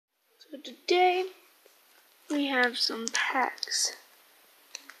So today we have some packs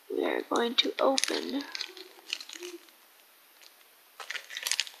we are going to open.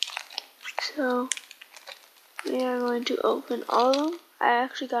 So we are going to open all of them. I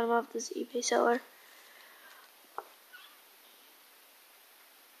actually got them off this eBay seller.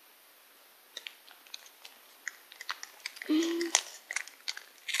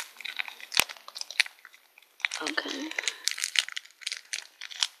 Okay.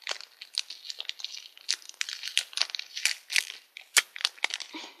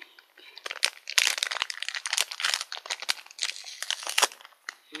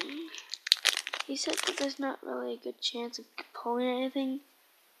 He said that there's not really a good chance of pulling anything.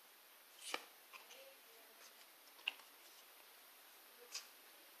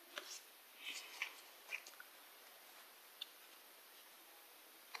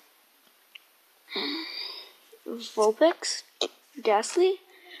 Vulpix, Ghastly,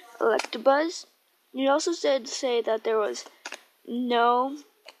 Electabuzz. He also said that there was no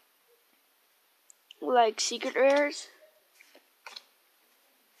secret rares.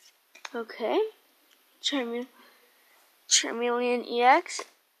 Okay. Charmeleon EX.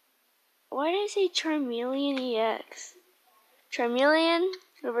 Why did I say Charmeleon EX? Charmeleon,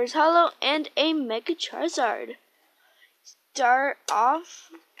 Reverse Hollow, and a Mega Charizard. Start off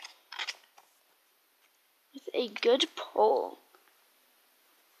with a good pull.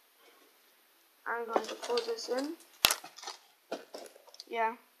 I'm going to pull this in.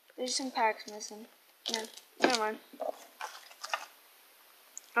 Yeah, there's some packs missing. Yeah, never mind.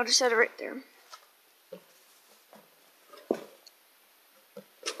 I'll just set it right there.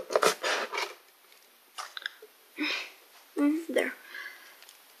 There.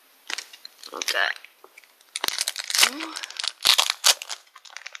 Okay.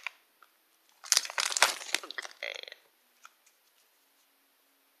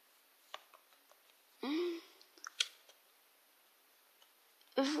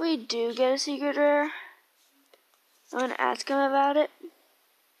 If we do get a secret rare, I'm going to ask him about it.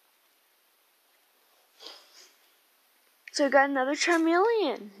 So I got another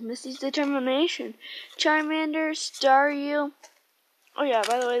Charmeleon. Misty's Determination. Charmander, Staryu. Oh yeah,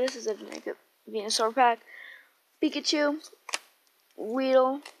 by the way, this is a Venusaur pack. Pikachu,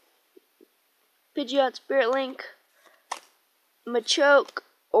 Weedle, Pidgeot, Spirit Link, Machoke.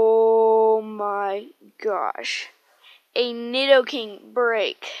 Oh my gosh. A Nidoking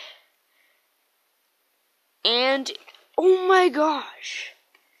break. And, oh my gosh.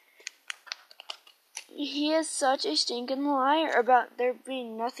 He is such a stinking liar about there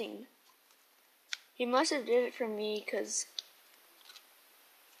being nothing. He must have did it for me, because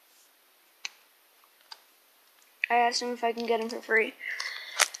I asked him if I can get him for free.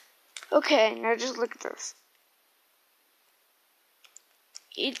 Okay, now just look at this.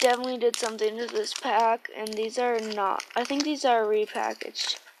 He definitely did something to this pack, and these are not. I think these are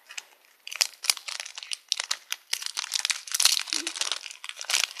repackaged.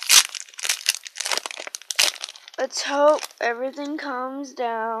 Let's hope everything calms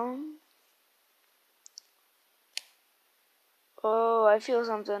down. Oh, I feel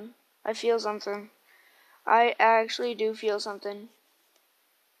something. I feel something. I actually do feel something.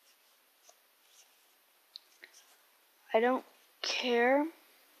 I don't care.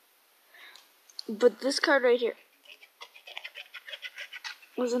 But this card right here.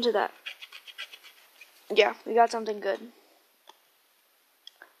 Listen to that. Yeah, we got something good.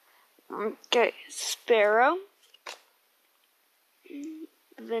 Okay, Sparrow.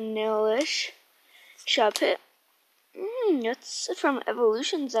 Vanillish. Shuppet. That's from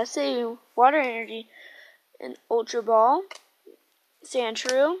Evolutions. That's a Water Energy. An Ultra Ball.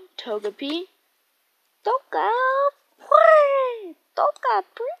 Sandshrew. Togepi. Togepi.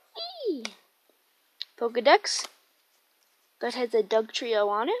 Pokedex. That has a Dugtrio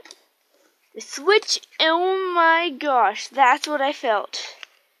on it. The Switch. Oh my gosh, that's what I felt.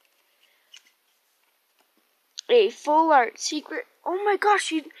 A full art secret. Oh my gosh,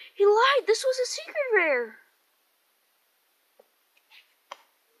 he lied. This was a secret rare.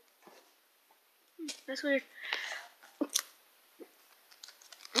 That's weird.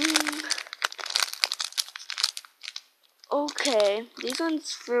 Okay, these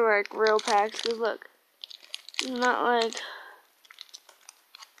ones for like real packs. Cause look, not like.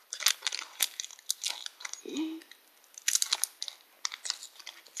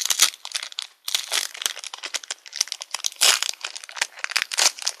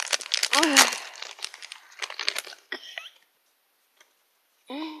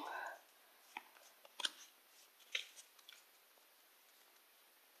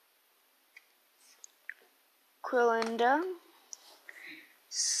 Quilinda,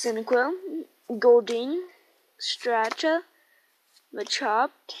 Cyndaquil, Goldeen, Strata,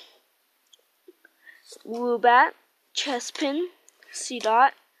 Machop, Woobat, Chespin,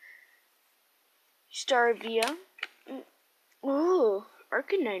 Seedot, Staravia. Ooh,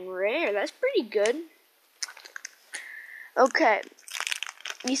 Arcanine rare. That's pretty good. Okay.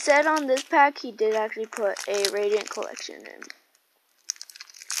 He said on this pack he did actually put a Radiant Collection in.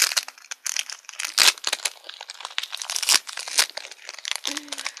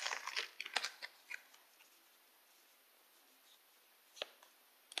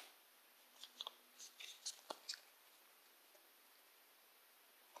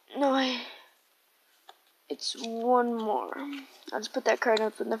 No way. It's one more. I'll just put that card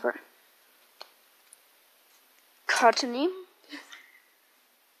up in the front. Cottony.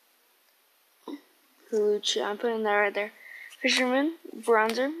 Hulucha. I'm putting that right there. Fisherman.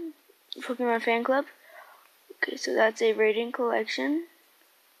 Bronzer. Pokemon Fan Club. Okay, so that's a Radiant Collection.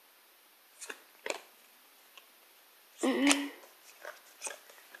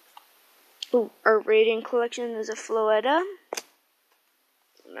 Oh, our Radiant Collection is a Floetta.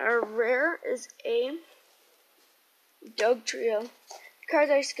 Our rare is a Dugtrio. The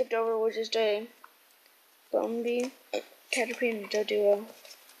cards I skipped over was just a Bumby, Caterpie, and Doduo.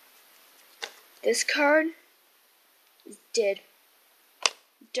 This card is dead.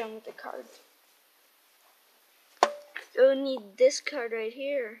 Done with the card. You'll need this card right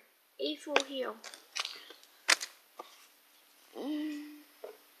here. A Full Heal.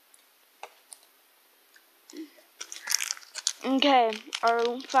 Okay, our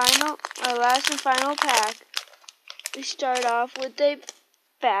last and final pack. We start off with a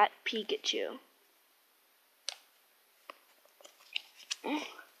Fat Pikachu.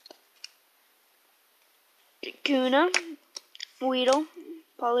 Kakuna, Weedle,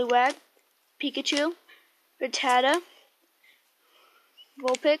 Poliwag, Pikachu, Rattata,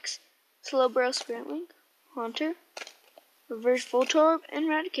 Vulpix, Slowbro, Scrantling, Haunter, Reverse Voltorb, and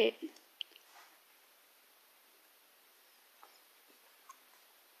Raticate.